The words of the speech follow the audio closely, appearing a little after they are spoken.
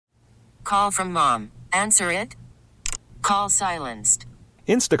Call from mom. Answer it. Call silenced.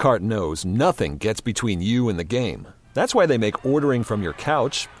 Instacart knows nothing gets between you and the game. That's why they make ordering from your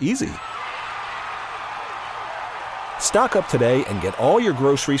couch easy. Stock up today and get all your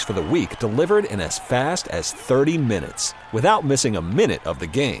groceries for the week delivered in as fast as 30 minutes without missing a minute of the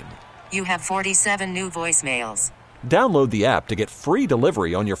game. You have 47 new voicemails. Download the app to get free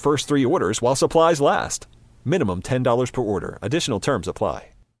delivery on your first 3 orders while supplies last. Minimum $10 per order. Additional terms apply.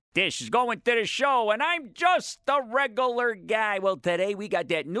 This is going to the show, and I'm just a regular guy. Well, today we got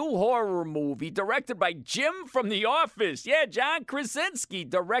that new horror movie directed by Jim from The Office. Yeah, John Krasinski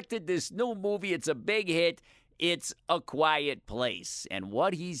directed this new movie. It's a big hit. It's A Quiet Place. And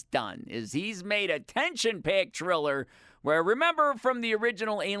what he's done is he's made a tension-packed thriller where, remember from the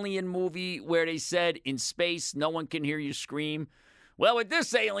original Alien movie where they said, in space, no one can hear you scream? Well, with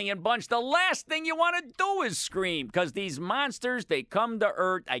this alien bunch, the last thing you want to do is scream, because these monsters, they come to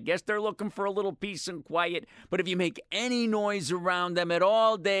Earth. I guess they're looking for a little peace and quiet, but if you make any noise around them at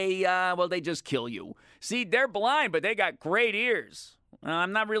all, they just kill you. See, they're blind, but they got great ears.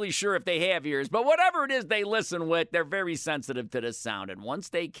 I'm not really sure if they have ears, but whatever it is they listen with, they're very sensitive to the sound. And once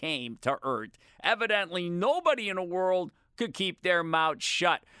they came to Earth, evidently nobody in the world could keep their mouth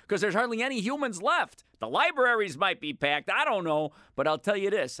shut because there's hardly any humans left. The libraries might be packed. I don't know. But I'll tell you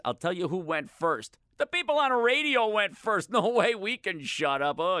this. I'll tell you who went first. The people on the radio went first. No way we can shut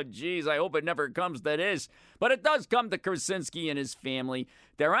up. Oh, geez, I hope it never comes to this. But it does come to Krasinski and his family.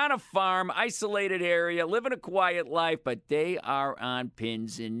 They're on a farm, isolated area, living a quiet life, but they are on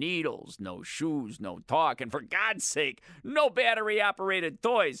pins and needles. No shoes, no talk, and for God's sake, no battery-operated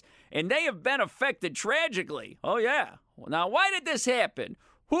toys. And they have been affected tragically. Oh, yeah. Now, why did this happen?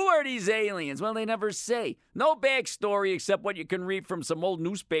 Who are these aliens? Well, they never say. No backstory except what you can read from some old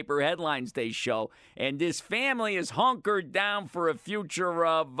newspaper headlines they show. And this family is hunkered down for a future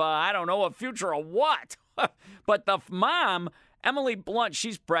of, a future of what? But the mom, Emily Blunt,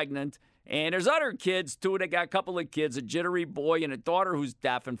 she's pregnant. And there's other kids, too. They got a couple of kids, a jittery boy and a daughter who's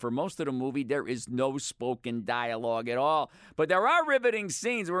deaf. And for most of the movie, there is no spoken dialogue at all. But there are riveting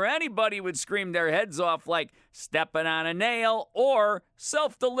scenes where anybody would scream their heads off, like stepping on a nail or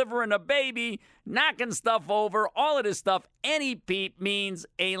self-delivering a baby, knocking stuff over, all of this stuff. Any peep means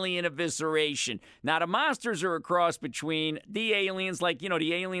alien evisceration. Now, the monsters are a cross between the aliens, like,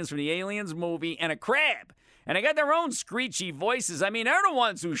 the aliens from the Aliens movie, and a crab. And they got their own screechy voices. I mean, they're the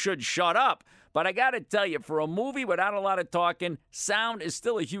ones who should shut up. But I got to tell you, for a movie without a lot of talking, sound is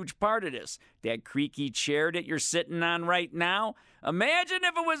still a huge part of this. That creaky chair that you're sitting on right now, imagine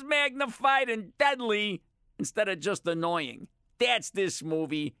if it was magnified and deadly instead of just annoying. That's this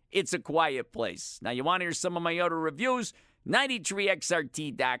movie. It's A Quiet Place. Now, you want to hear some of my other reviews?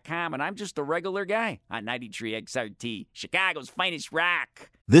 93XRT.com, and I'm just a regular guy on 93XRT, Chicago's finest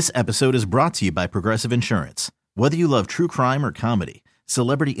rock. This episode is brought to you by Progressive Insurance. Whether you love true crime or comedy,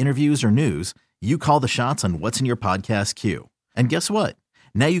 celebrity interviews or news, you call the shots on what's in your podcast queue. And guess what?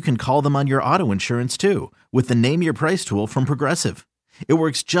 Now you can call them on your auto insurance too with the Name Your Price tool from Progressive. It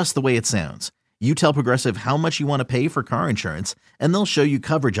works just the way it sounds. You tell Progressive how much you want to pay for car insurance, and they'll show you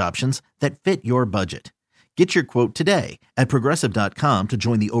coverage options that fit your budget. Get your quote today at Progressive.com to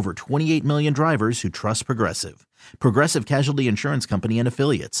join the over 28 million drivers who trust Progressive. Progressive Casualty Insurance Company and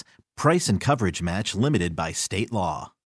Affiliates. Price and coverage match limited by state law.